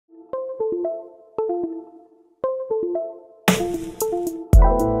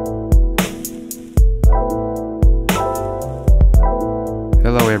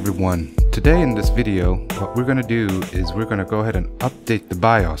everyone. Today in this video, what we're going to do is we're going to go ahead and update the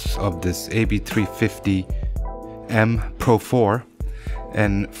BIOS of this AB350M Pro4,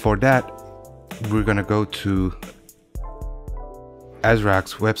 and for that we're going to go to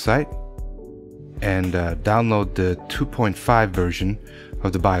ASRock's website and download the 2.5 version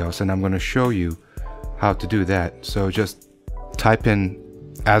of the BIOS, and I'm going to show you how to do that. So just type in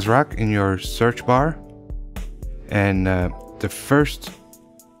ASRock in your search bar, and the first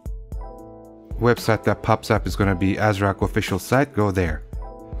website that pops up is going to be ASRock official site. Go there.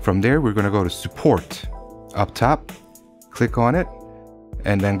 From there we're going to go to support up top, click on it,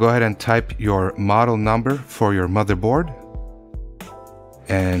 and then go ahead and type your model number for your motherboard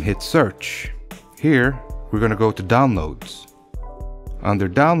and hit search. Here we're going to go to downloads. Under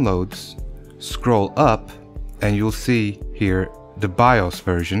downloads, scroll up and you'll see here the BIOS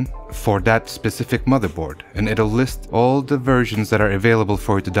version for that specific motherboard, and it'll list all the versions that are available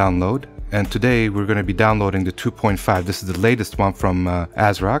for you to download. And today we're going to be downloading the 2.5. This is the latest one from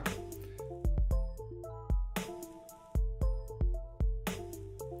ASRock.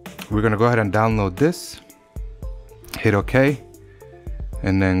 We're going to go ahead and download this, hit OK,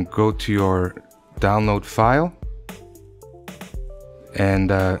 and then go to your download file and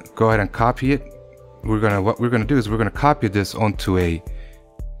go ahead and copy it. What we're gonna do is we're gonna copy this onto a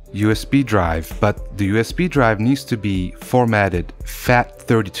USB drive, but the USB drive needs to be formatted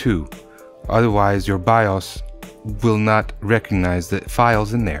FAT32, otherwise your BIOS will not recognize the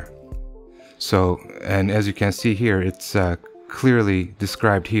files in there. So, and as you can see here, it's clearly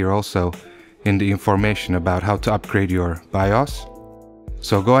described here also in the information about how to upgrade your BIOS.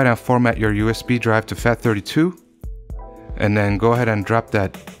 So go ahead and format your USB drive to FAT32, and then go ahead and drop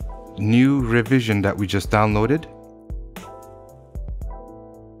that new revision that we just downloaded.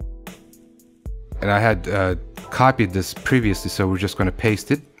 And I had copied this previously, so we're just going to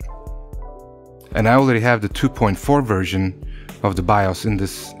paste it. And I already have the 2.4 version of the BIOS in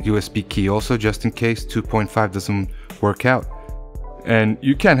this USB key also, just in case 2.5 doesn't work out. And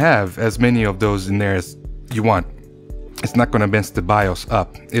you can have as many of those in there as you want. It's not going to mess the BIOS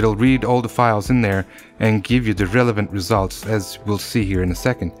up. It'll read all the files in there and give you the relevant results, as we'll see here in a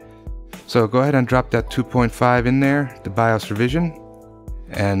second. So go ahead and drop that 2.5 in there, the BIOS revision,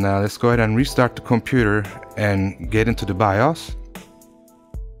 and let's go ahead and restart the computer and get into the BIOS.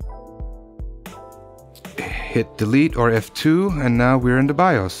 Hit delete or F2, and now we're in the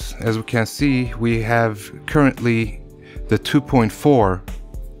BIOS. As we can see, we have currently the 2.4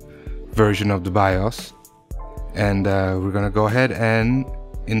 version of the BIOS, and we're gonna go ahead and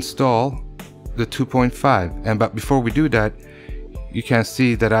install the 2.5. And but before we do that, you can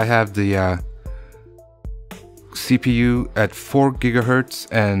see that I have the CPU at 4 gigahertz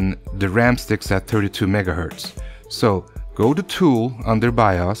and the RAM sticks at 32 megahertz. So go to Tool under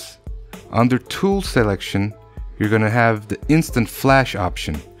BIOS. Under Tool selection, you're going to have the Instant Flash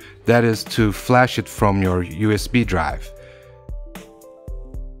option. That is to flash it from your USB drive.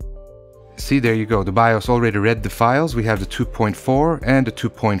 See, there you go. The BIOS already read the files. We have the 2.4 and the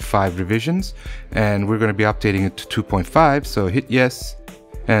 2.5 revisions, and we're going to be updating it to 2.5. So hit yes,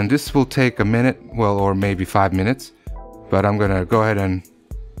 and this will take a minute, well, or maybe 5 minutes, but I'm going to go ahead and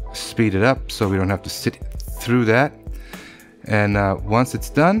speed it up so we don't have to sit through that. And once it's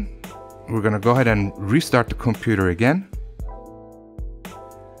done, we're going to go ahead and restart the computer again,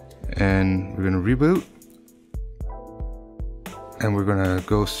 and we're going to reboot. And we're gonna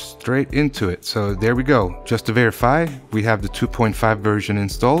go straight into it. So there we go. Just to verify, we have the 2.5 version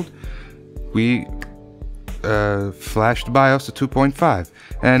installed. We flashed the BIOS to 2.5,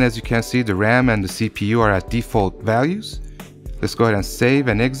 and as you can see, the RAM and the CPU are at default values. Let's go ahead and save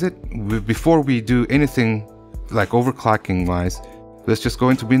and exit. Before we do anything like overclocking wise, let's just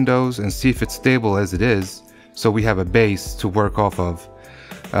go into Windows and see if it's stable as it is, so we have a base to work off of.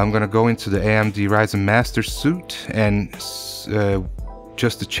 I'm going to go into the AMD Ryzen Master Suite and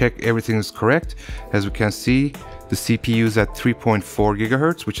just to check everything is correct. As we can see, the CPU is at 3.4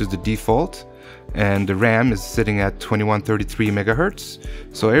 gigahertz, which is the default, and the RAM is sitting at 2133 megahertz.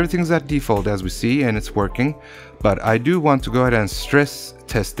 So everything's at default as we see, and it's working. But I do want to go ahead and stress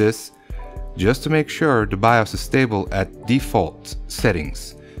test this just to make sure the BIOS is stable at default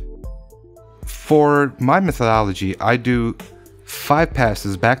settings. For my methodology, I do 5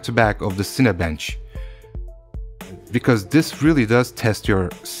 passes back to back of the Cinebench, because this really does test your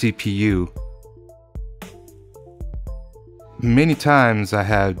CPU. Many times I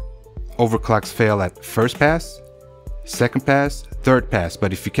had overclocks fail at first pass, second pass, third pass,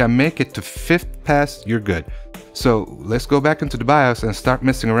 but if you can make it to 5th pass, you're good. So let's go back into the BIOS and start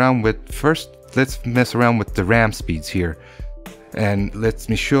messing around with, first let's mess around with the RAM speeds here. And let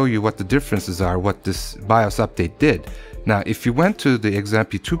me show you what the differences are, what this BIOS update did. Now, if you went to the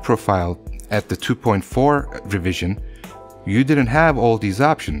XAMPP2 profile at the 2.4 revision, you didn't have all these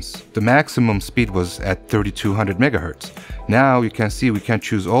options. The maximum speed was at 3200 megahertz. Now you can see we can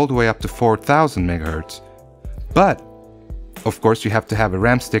choose all the way up to 4000 megahertz. But, of course, you have to have a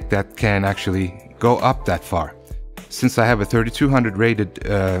RAM stick that can actually go up that far. Since I have a 3200 rated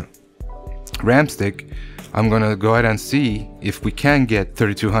RAM stick, I'm gonna go ahead and see if we can get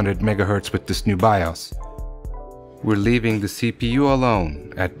 3200 megahertz with this new BIOS. We're leaving the CPU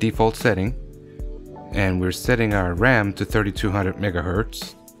alone at default setting, and we're setting our RAM to 3200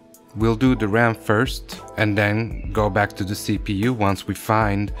 megahertz. We'll do the RAM first and then go back to the CPU once we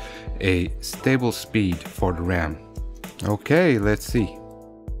find a stable speed for the RAM. Okay, let's see.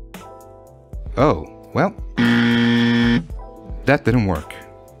 Oh, well, that didn't work.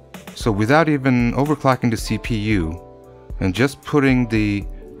 So without even overclocking the CPU and just putting the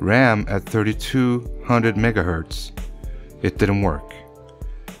RAM at 3200 megahertz, it didn't work.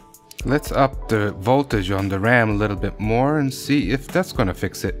 Let's up the voltage on the RAM a little bit more and see if that's gonna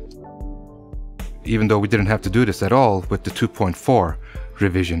fix it. Even though we didn't have to do this at all with the 2.4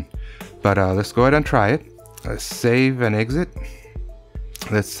 revision. But let's go ahead and try it. Save and exit.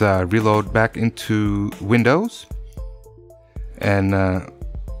 Let's reload back into Windows. And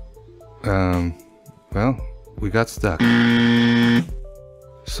well, we got stuck.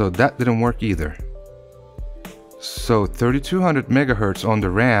 So that didn't work either. So 3200 megahertz on the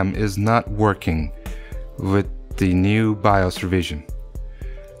RAM is not working with the new BIOS revision.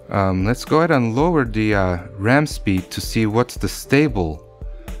 Let's go ahead and lower the RAM speed to see what's the stable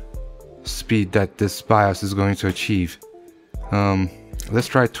speed that this BIOS is going to achieve. Let's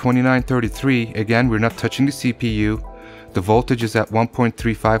try 2933. Again, we're not touching the CPU. The voltage is at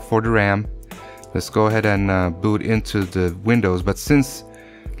 1.35 for the RAM. Let's go ahead and boot into the Windows, but since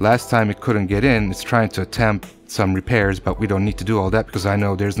last time it couldn't get in, it's trying to attempt some repairs, but we don't need to do all that because I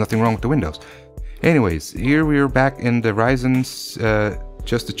know there's nothing wrong with the Windows. Anyways, here we are back in the Ryzen's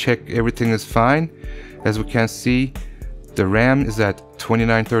just to check everything is fine. As we can see, the RAM is at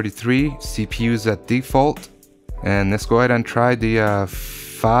 2933, CPU is at default, and let's go ahead and try the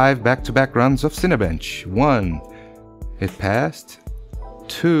 5 back-to-back runs of Cinebench. 1, it passed.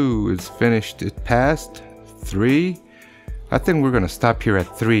 2, it's finished, it passed. 3, I think we're gonna stop here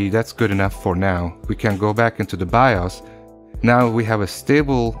at 3. That's good enough for now. We can go back into the BIOS. Now we have a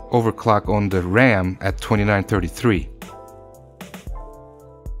stable overclock on the RAM at 2933.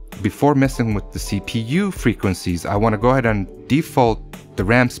 Before messing with the CPU frequencies, I want to go ahead and default the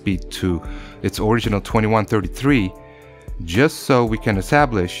RAM speed to its original 2133, just so we can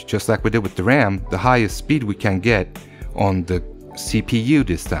establish, just like we did with the RAM, the highest speed we can get on the CPU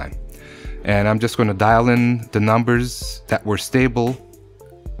this time. And I'm just going to dial in the numbers that were stable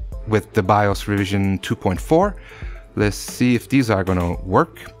with the BIOS revision 2.4. Let's see if these are going to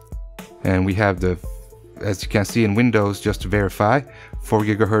work. And we have the, as you can see in Windows, just to verify, 4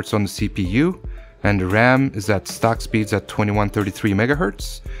 gigahertz on the CPU, and the RAM is at stock speeds at 2133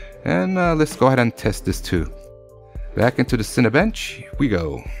 megahertz. And let's go ahead and test this too. Back into the Cinebench we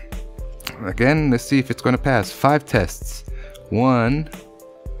go. Again, let's see if it's going to pass. 5 tests. 1,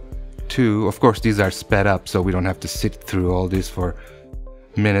 2, of course these are sped up so we don't have to sit through all this for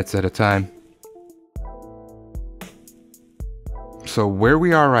minutes at a time. So where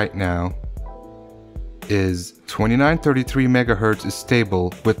we are right now is 2933 megahertz is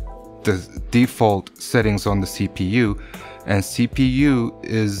stable with the default settings on the CPU, and CPU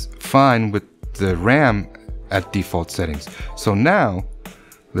is fine with the RAM at default settings. So now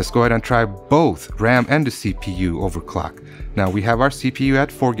let's go ahead and try both RAM and the CPU overclock. Now we have our CPU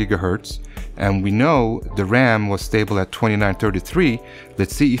at 4 gigahertz and we know the RAM was stable at 2933.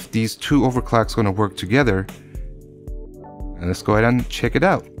 Let's see if these two overclocks going to work together, and let's go ahead and check it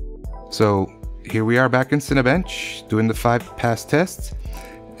out. So here we are back in Cinebench doing the 5 pass tests,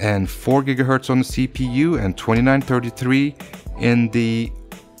 and 4 gigahertz on the CPU and 2933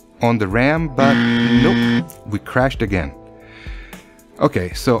 on the RAM, but nope, we crashed again.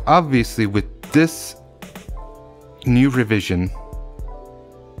 Okay, so obviously with this new revision,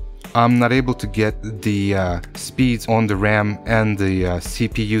 I'm not able to get the speeds on the RAM and the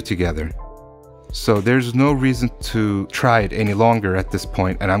CPU together. So there's no reason to try it any longer at this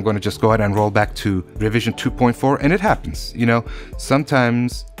point, and I'm going to just go ahead and roll back to revision 2.4, and it happens. You know,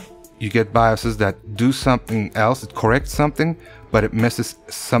 sometimes you get BIOSes that do something else, it corrects something, but it messes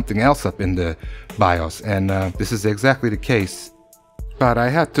something else up in the BIOS, and this is exactly the case. But I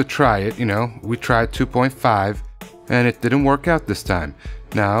had to try it, you know, we tried 2.5, and it didn't work out this time.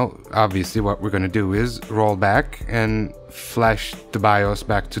 Now, obviously what we're going to do is roll back and flash the BIOS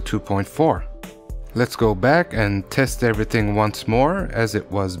back to 2.4. Let's go back and test everything once more as it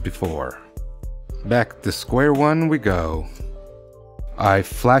was before. Back to square one we go. I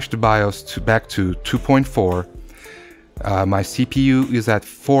flashed the BIOS back to 2.4. My CPU is at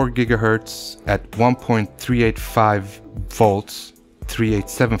 4 gigahertz at 1.385 volts,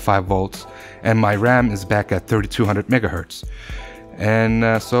 3875 volts, and my RAM is back at 3200 megahertz.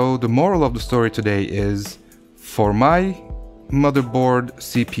 And so the moral of the story today is, for my motherboard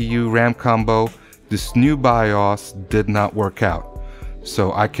CPU RAM combo, this new BIOS did not work out.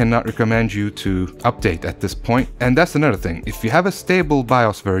 So I cannot recommend you to update at this point. And that's another thing, if you have a stable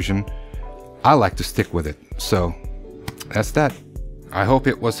BIOS version, I like to stick with it. So that's that. I hope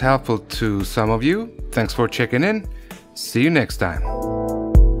it was helpful to some of you. Thanks for checking in. See you next time.